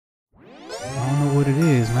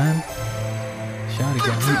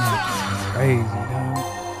nigga, he is crazy, dog.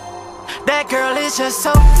 That girl is just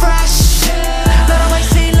so fresh. Little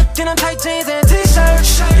lacy looking on tight jeans and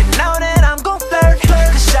t-shirts. You know that I'm gon' flirt,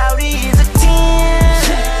 cause shawty is a 10,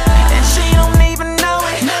 and she don't even know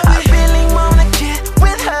it. I really wanna get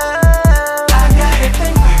with her. I got a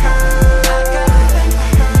thing for her.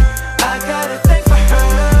 I got a thing for her.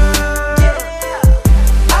 Yeah,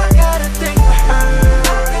 I got a thing for her.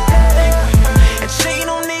 And she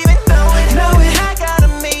don't even know it. I gotta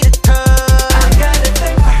meet her. I got a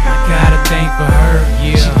thing for her. Got a thing for her,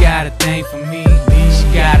 yeah. She got a thing for me. She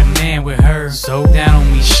got a man with her, so that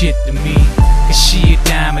don't mean shit to me. Cause she a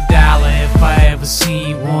dime a dollar if I ever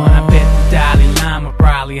seen one. I bet the Dalai Lama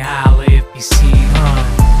probably holler if he seen her.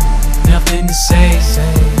 Nothing to say,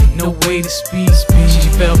 no way to speak. She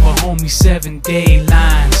fell for homie 7-day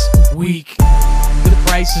lines week. The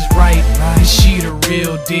price is right, and she the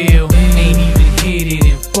real deal. Ain't even hit it,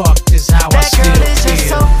 and fuck, this how I still feel. That girl is just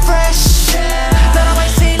so fresh. Little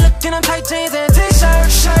lacy looking on tight jeans and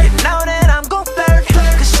t-shirts. You know that I'm gon' flirt,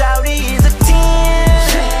 cause shawty is a 10,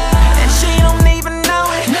 and she don't even know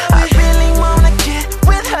it. I really wanna get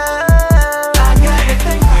with her. I got a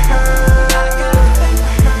thing for her.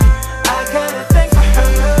 I got a thing for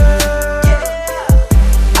her. Yeah,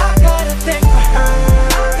 I got a thing for her.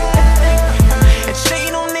 And she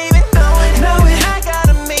don't even know it. I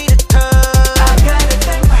gotta meet her. I got a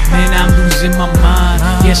thing for her. Man, I'm losing my mind.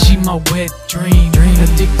 Yeah, she my wet dream.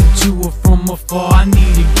 Addicted to her from afar. I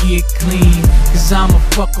need to get clean, cause I'ma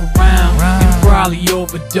fuck around and probably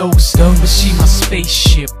overdose. But she my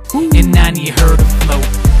spaceship, and I need her to float.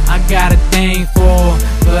 I got a thing for her,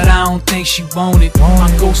 but I don't think she want it. My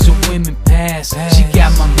ghost of women pass, she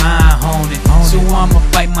got my mind haunted. So I'ma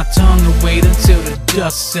bite my tongue and wait until the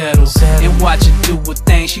dust settles, and watch her do a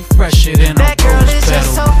thing. She fresher than a That girl rose is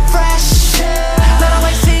just petal. so